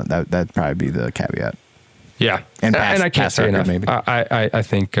nonviolent. That'd probably be the caveat. Yeah, and I can't say enough. Maybe. I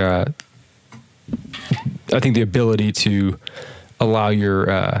think the ability to allow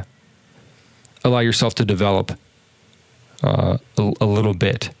yourself to develop a little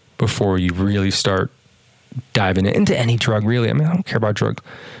bit before you really start diving into any drug. Really, I mean, I don't care about drugs.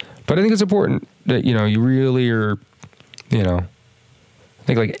 But I think it's important that, you really are, I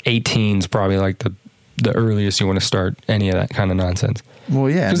think like 18 is probably like the earliest you want to start any of that kind of nonsense. Well,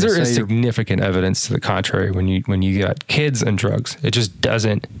 yeah. Because there is significant evidence to the contrary when you got kids and drugs. It just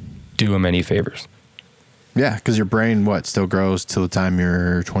doesn't do them any favors. Yeah, because your brain, still grows till the time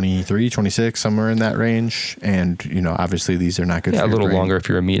you're 23, 26, somewhere in that range. And, obviously these are not good for your brain. Yeah, a little longer if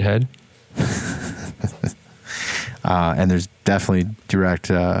you're a meathead. And there's definitely direct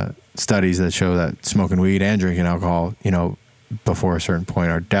studies that show that smoking weed and drinking alcohol, before a certain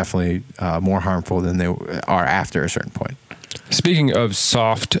point are definitely more harmful than they are after a certain point. Speaking of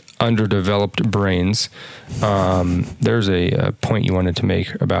soft, underdeveloped brains, there's a point you wanted to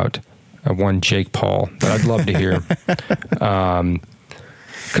make about one Jake Paul that I'd love to hear.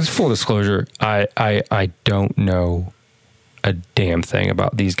 Because full disclosure, I don't know a damn thing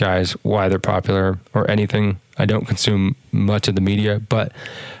about these guys, why they're popular or anything. I don't consume much of the media, but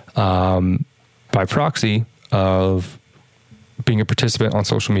by proxy of being a participant on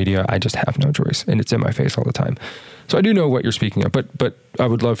social media, I just have no choice, and it's in my face all the time. So I do know what you're speaking of, but I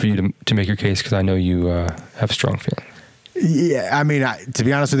would love for you to make your case because I know you have strong feelings. Yeah, I mean, to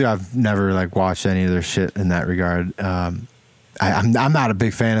be honest with you, I've never watched any of their shit in that regard. I'm not a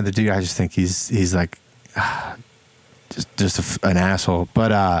big fan of the dude. I just think he's like just an asshole.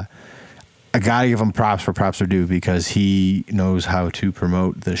 But I gotta give him props where props are due because he knows how to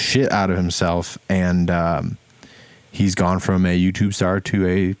promote the shit out of himself, and he's gone from a YouTube star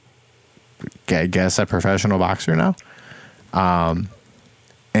to I guess a professional boxer now.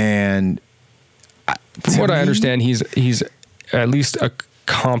 And from what I understand, he's at least a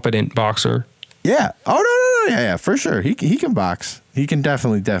competent boxer. Yeah. Oh no. Yeah, for sure. He can box. He can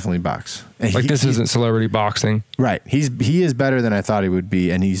definitely box. And this isn't celebrity boxing. Right. He is better than I thought he would be,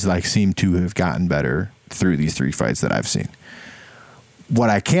 and he's seemed to have gotten better through these 3 fights that I've seen.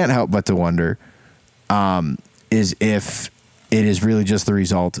 What I can't help but to wonder is if it is really just the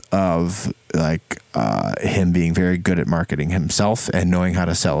result of him being very good at marketing himself and knowing how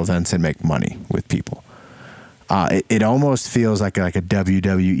to sell events and make money with people. It almost feels like a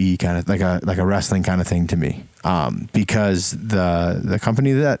WWE kind of like a wrestling kind of thing to me, because the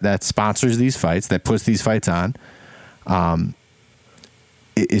company that sponsors these fights, that puts these fights on,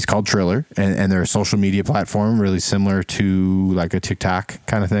 is called Triller, and they're a social media platform really similar to like a TikTok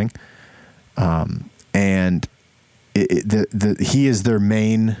kind of thing, and he is their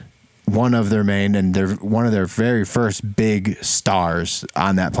main. One of their main, and they're one of their very first big stars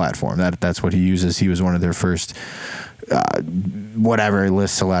on that platform. That's what he uses. He was one of their first, whatever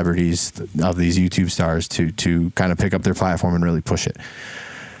list celebrities of these YouTube stars to kind of pick up their platform and really push it.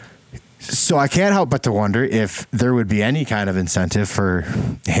 So I can't help but to wonder if there would be any kind of incentive for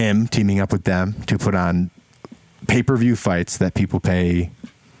him teaming up with them to put on pay-per-view fights that people pay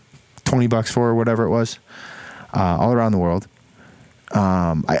 $20 for or whatever it was, all around the world.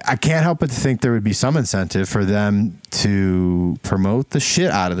 I can't help but to think there would be some incentive for them to promote the shit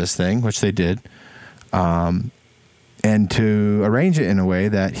out of this thing, which they did, and to arrange it in a way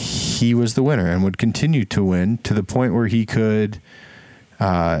that he was the winner and would continue to win to the point where he could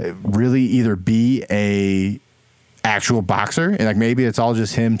really either be a actual boxer, and like maybe it's all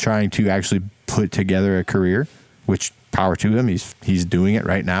just him trying to actually put together a career, which power to him. He's doing it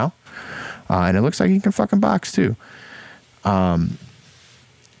right now. And it looks like he can fucking box too. But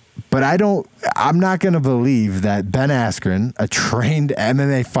I'm not going to believe that Ben Askren, a trained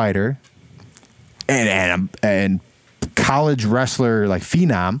MMA fighter and college wrestler like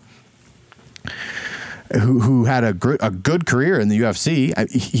phenom, who had a good career in the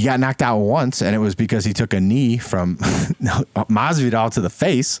UFC. He got knocked out once, and it was because he took a knee from Masvidal to the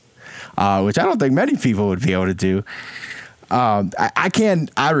face, which I don't think many people would be able to do.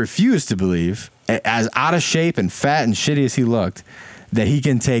 I refuse to believe, as out of shape and fat and shitty as he looked, that he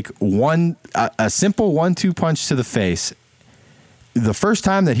can take a simple 1-2 punch to the face the first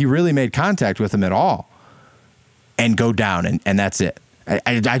time that he really made contact with him at all and go down, and that's it.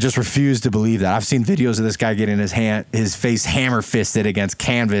 I just refuse to believe that. I've seen videos of this guy getting his face hammer fisted against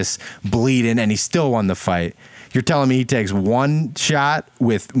canvas, bleeding, and he still won the fight. You're telling me he takes one shot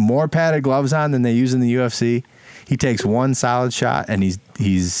with more padded gloves on than they use in the UFC? He takes one solid shot and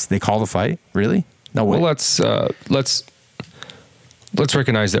they call the fight? Really? No way. Well, let's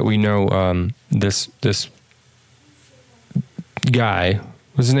recognize that we know this guy.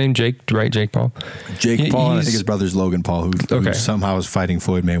 What's his name? Jake, right? Jake Paul. Jake Paul. And I think his brother's Logan Paul, who somehow is fighting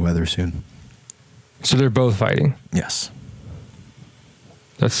Floyd Mayweather soon. So they're both fighting. Yes.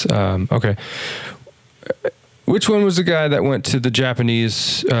 That's okay. Which one was the guy that went to the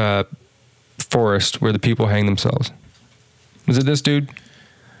Japanese forest where the people hang themselves? Was it this dude?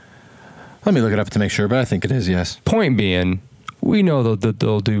 Let me look it up to make sure, but I think it is, yes. Point being, we know that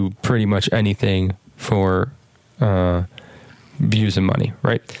they'll do pretty much anything for views and money,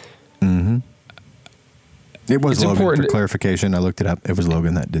 right? Mm-hmm. It was it's Logan, important. For clarification. I looked it up. It was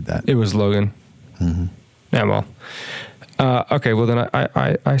Logan that did that. It was Logan. Mm-hmm. Yeah, well. Okay, well then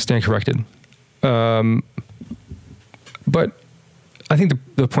I stand corrected. But I think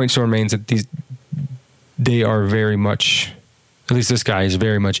the point still remains that they are very much, at least this guy is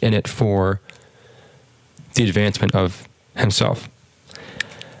very much in it for the advancement of himself.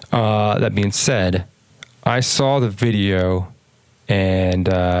 That being said, I saw the video and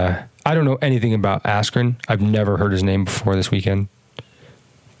I don't know anything about Askren. I've never heard his name before this weekend,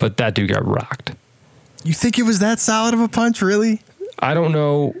 but that dude got rocked. You think it was that solid of a punch, really? I don't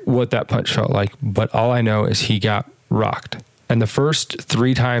know what that punch felt like, but all I know is he got rocked. And the first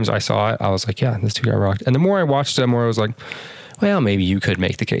 3 times I saw it, I was like, yeah, this dude got rocked. And the more I watched it, the more I was like, well, maybe you could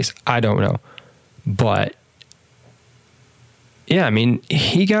make the case. I don't know. But yeah, I mean,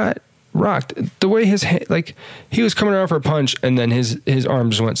 he got rocked. The way his hand, like he was coming around for a punch and then his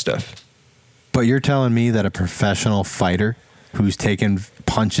arms went stiff. But you're telling me that a professional fighter who's taken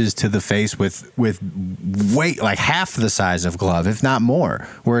punches to the face with weight like half the size of glove, if not more,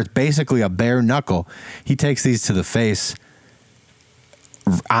 where it's basically a bare knuckle, he takes these to the face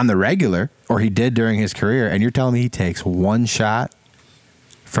on the regular, or he did during his career, and you're telling me he takes one shot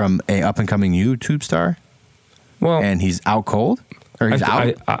from a up-and-coming YouTube star? Well, and he's out cold? Or he's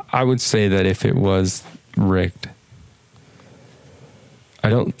out? I would say that if it was rigged, I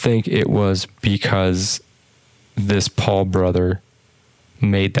don't think it was because this Paul brother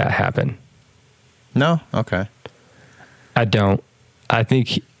made that happen. No? Okay. I don't. I think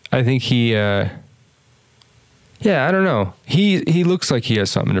he yeah, I don't know. He looks like he has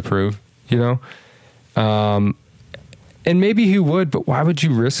something to prove, you know? And maybe he would, but why would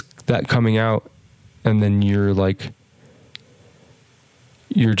you risk that coming out and then you're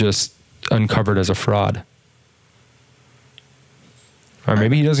just uncovered as a fraud? Or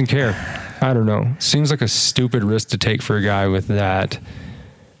maybe he doesn't care. I don't know. Seems like a stupid risk to take for a guy with that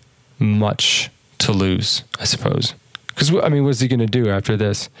much to lose, I suppose. Because, I mean, what's he going to do after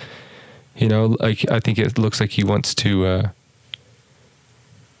this? You know, like, I think it looks like he wants to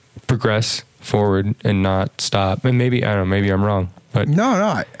progress forward and not stop. And maybe, I don't know, maybe I'm wrong. But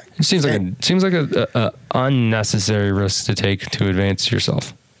no. It seems like a unnecessary risk to take to advance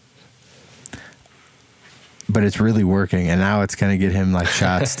yourself. But it's really working, and now it's going to get him like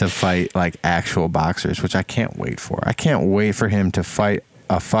shots to fight like actual boxers, which I can't wait for. I can't wait for him to fight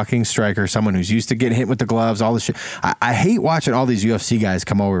a fucking striker, someone who's used to getting hit with the gloves, all this shit. I hate watching all these UFC guys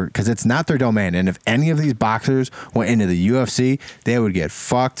come over because it's not their domain. And if any of these boxers went into the UFC, they would get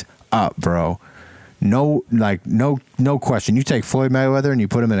fucked up, bro. No question. You take Floyd Mayweather and you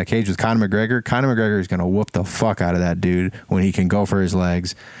put him in a cage with Conor McGregor. Conor McGregor is going to whoop the fuck out of that dude when he can go for his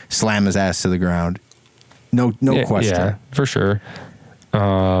legs, slam his ass to the ground. No question. Yeah, for sure.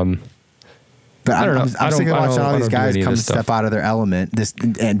 But I don't know. I'm sick of watching all these guys come stuff. step out of their element.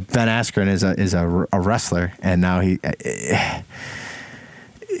 And Ben Askren is a wrestler, and now he.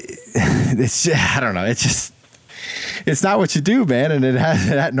 It's I don't know. It's just it's not what you do, man.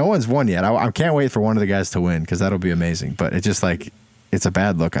 And no one's won yet. I can't wait for one of the guys to win because that'll be amazing. But it's just like it's a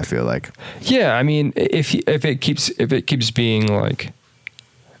bad look. I feel like. Yeah, I mean, if it keeps being like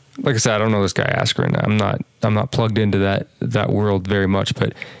I said, I don't know this guy Askren. I'm not plugged into that world very much.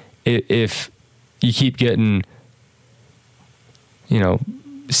 But if you keep getting,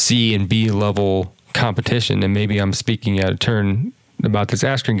 C and B level competition, and maybe I'm speaking out of turn about this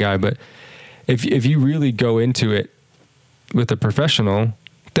Askren guy, but if you really go into it with a professional,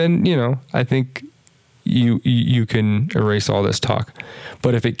 then I think you can erase all this talk.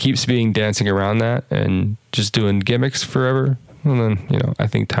 But if it keeps being dancing around that and just doing gimmicks forever, well then I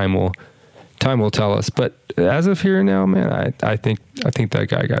think time will tell us. But as of here now, man, I think that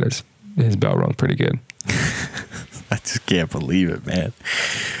guy got his bell rung pretty good. I just can't believe it, man.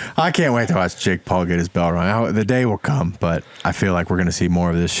 I can't wait to watch Jake Paul get his bell rung. The day will come, but I feel like we're going to see more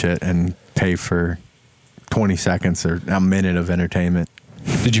of this shit and pay for 20 seconds or a minute of entertainment.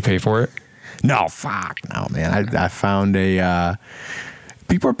 Did you pay for it? No, fuck. No, man. I found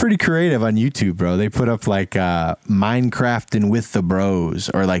people are pretty creative on YouTube, bro. They put up like Minecrafting with the Bros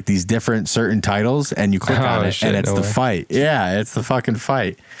or like these different certain titles, and you click on it, and it's the fight. Yeah, it's the fucking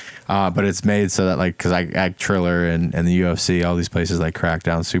fight. But it's made so that because I Triller and the UFC, all these places like crack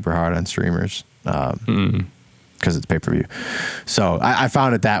down super hard on streamers because it's pay-per-view. So I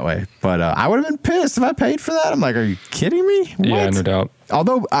found it that way. But I would have been pissed if I paid for that. I'm like, are you kidding me? What? Yeah, no doubt.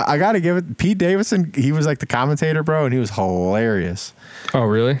 Although I got to give it, Pete Davidson, he was like the commentator, bro, and he was hilarious. Oh,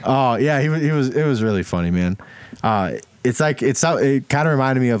 really? Oh, yeah, it was really funny, man. It kind of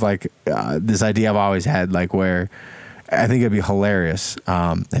reminded me of like this idea I've always had, like where I think it'd be hilarious,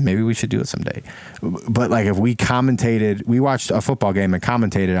 and maybe we should do it someday. But like if we watched a football game and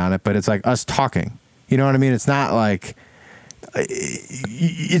commentated on it, but it's like us talking. You know what I mean? It's not like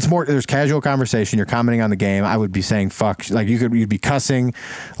it's more. There's casual conversation. You're commenting on the game. I would be saying fuck. Like you'd be cussing.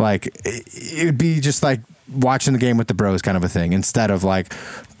 Like it would be just like watching the game with the bros kind of a thing, instead of like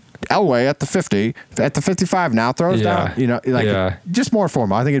Elway at the 50, at the 55 now throws down. Just more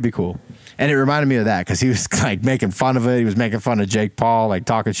formal. I think it'd be cool. And it reminded me of that because he was like making fun of it. He was making fun of Jake Paul, like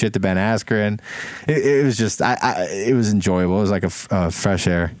talking shit to Ben Askren. It was just, it was enjoyable. It was like a fresh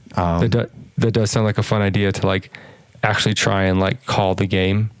air. That does sound like a fun idea to like actually try and like call the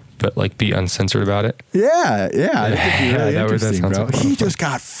game, but like be uncensored about it. Yeah. It could be really interesting, bro. He just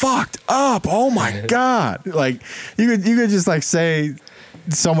got fucked up. Oh my God. Like you could just like say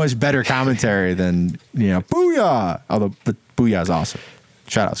so much better commentary than, booyah. Although, but booyah is awesome.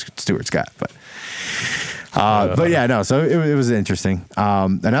 Shout out Stuart Scott, but yeah, no. So it was interesting.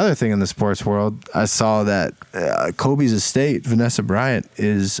 Another thing in the sports world, I saw that Kobe's estate, Vanessa Bryant,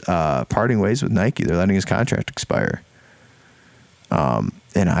 is parting ways with Nike. They're letting his contract expire. And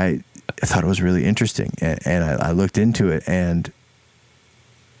I thought it was really interesting, and I looked into it, and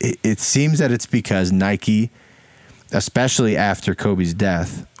it seems that it's because Nike, especially after Kobe's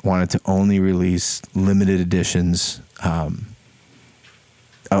death, wanted to only release limited editions.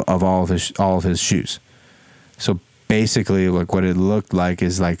 Of all of his shoes. So basically, like what it looked like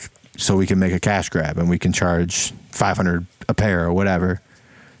is like, so we can make a cash grab and we can charge $500 a pair or whatever,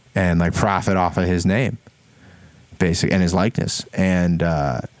 and like profit off of his name, basically, and his likeness. And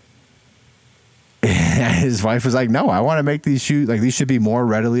his wife was like, "No, I want to make these shoes. Like these should be more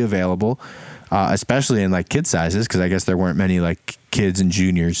readily available, especially in like kid sizes, because I guess there weren't many like kids and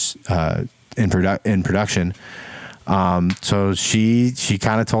juniors in production." So she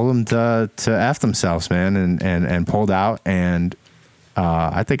kind of told them to F themselves, man, and pulled out. And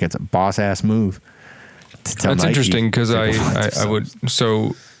I think it's a boss ass move. That's Nike interesting because I would.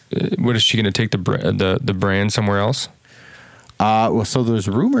 So, what is she going to take the brand somewhere else? Well, so there's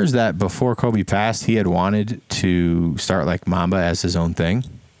rumors that before Kobe passed, he had wanted to start like Mamba as his own thing,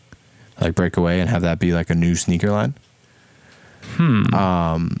 like break away and have that be like a new sneaker line.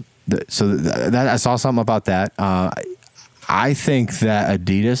 So that I saw something about that. I think that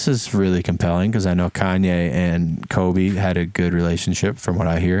Adidas is really compelling because I know Kanye and Kobe had a good relationship, from what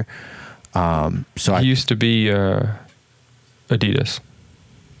I hear. So he used to be Adidas.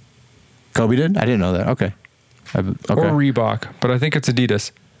 Kobe did? I didn't know that. Okay. Or Reebok, but I think it's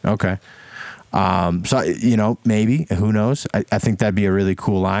Adidas. Okay. So maybe, who knows? I think that'd be a really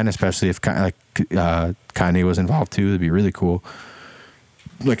cool line, especially if Kanye was involved too. It'd be really cool.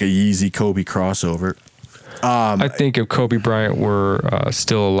 Like a Yeezy Kobe crossover. I think if Kobe Bryant were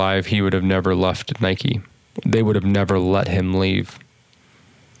still alive, he would have never left Nike. They would have never let him leave.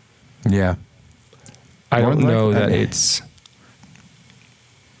 Yeah. I don't know likely. that it's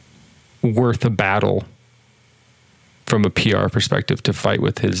worth a battle from a PR perspective to fight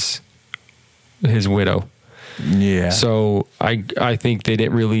with his widow. Yeah. So I think they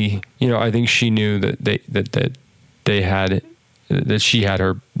didn't really, I think she knew that she had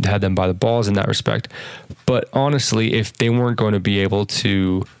them by the balls in that respect. But honestly, if they weren't going to be able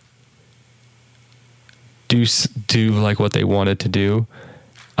to do like what they wanted to do,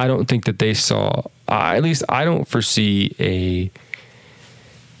 I don't think that they saw, at least I don't foresee a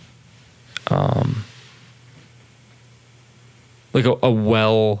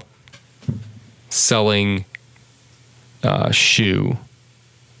well selling shoe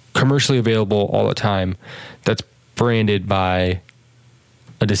commercially available all the time that's branded by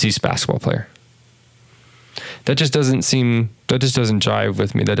a deceased basketball player. That just doesn't jive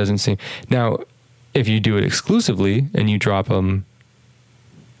with me. That doesn't seem. Now, if you do it exclusively and you drop them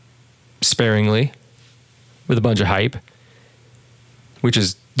sparingly with a bunch of hype, which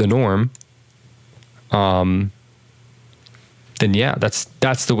is the norm, then yeah,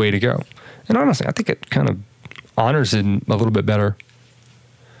 that's the way to go. And honestly, I think it kind of honors it a little bit better.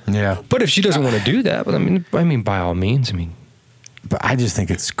 Yeah. But if she doesn't want to do that, but I mean, by all means, But I just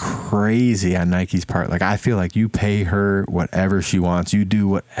think it's crazy on Nike's part. Like, I feel like you pay her whatever she wants. You do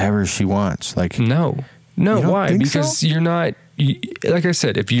whatever she wants. Like, no. Why? Because so? You're not. Like I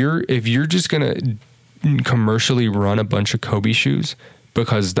said, if you're just gonna commercially run a bunch of Kobe shoes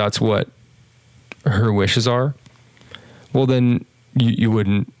because that's what her wishes are, well then you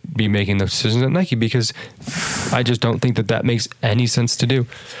wouldn't be making those decisions at Nike, because I just don't think that makes any sense to do.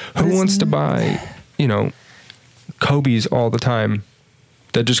 Who wants to buy, Kobe's all the time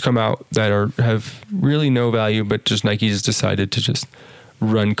that just come out that have really no value, but just Nike's decided to just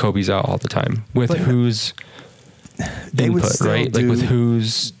run Kobe's out all the time with whose input, right? Like with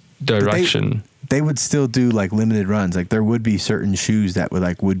whose direction. They would still do like limited runs. Like there would be certain shoes that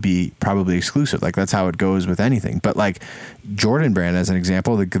would be probably exclusive. Like that's how it goes with anything. But like Jordan brand as an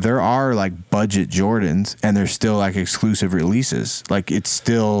example, like there are like budget Jordans and they're still like exclusive releases. Like it's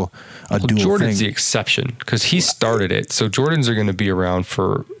still a dual Jordan's thing. the exception because he started it. So Jordans are going to be around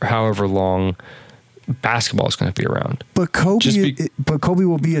for however long basketball is going to be around. But Kobe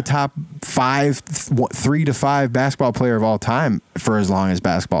will be a top 3 to 5 basketball player of all time for as long as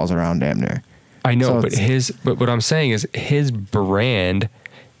basketball's around, damn near. I know, so but what I'm saying is his brand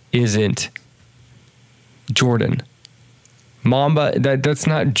isn't Jordan. Mamba, that's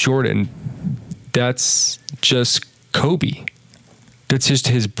not Jordan. That's just Kobe. That's just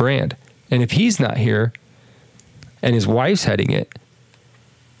his brand. And if he's not here and his wife's heading it,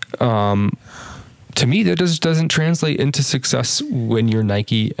 to me, that doesn't translate into success when you're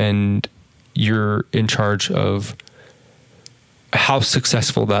Nike and you're in charge of how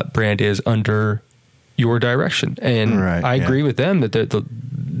successful that brand is under your direction. And I agree with them that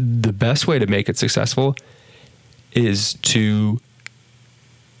the best way to make it successful is to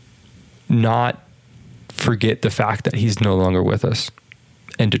not forget the fact that he's no longer with us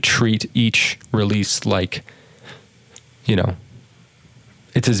and to treat each release like,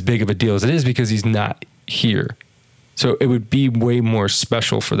 it's as big of a deal as it is because he's not here. So it would be way more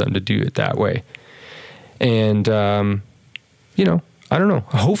special for them to do it that way. And, I don't know.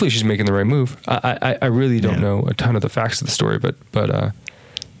 Hopefully she's making the right move. I really don't know a ton of the facts of the story, but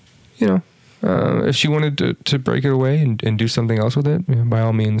if she wanted to break it away and do something else with it, by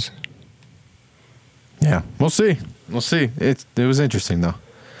all means. Yeah, we'll see. It was interesting though.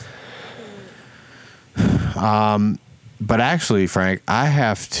 But actually, Frank, I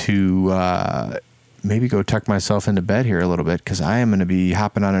have to maybe go tuck myself into bed here a little bit because I am going to be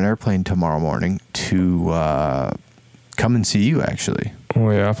hopping on an airplane tomorrow morning to come and see you, actually.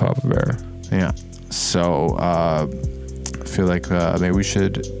 Oh, yeah, Papa Bear. Yeah. So I feel like maybe we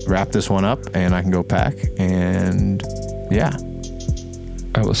should wrap this one up and I can go pack. And yeah.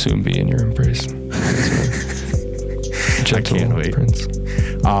 I will soon be in your embrace. I can't wait. Prince.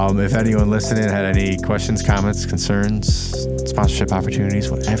 If anyone listening had any questions, comments, concerns, sponsorship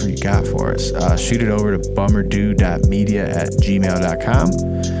opportunities, whatever you got for us, shoot it over to bummerdo.media@gmail.com.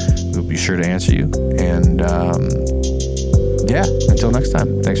 We'll be sure to answer you. And yeah, until next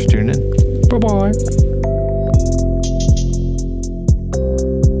time, thanks for tuning in. Bye-bye.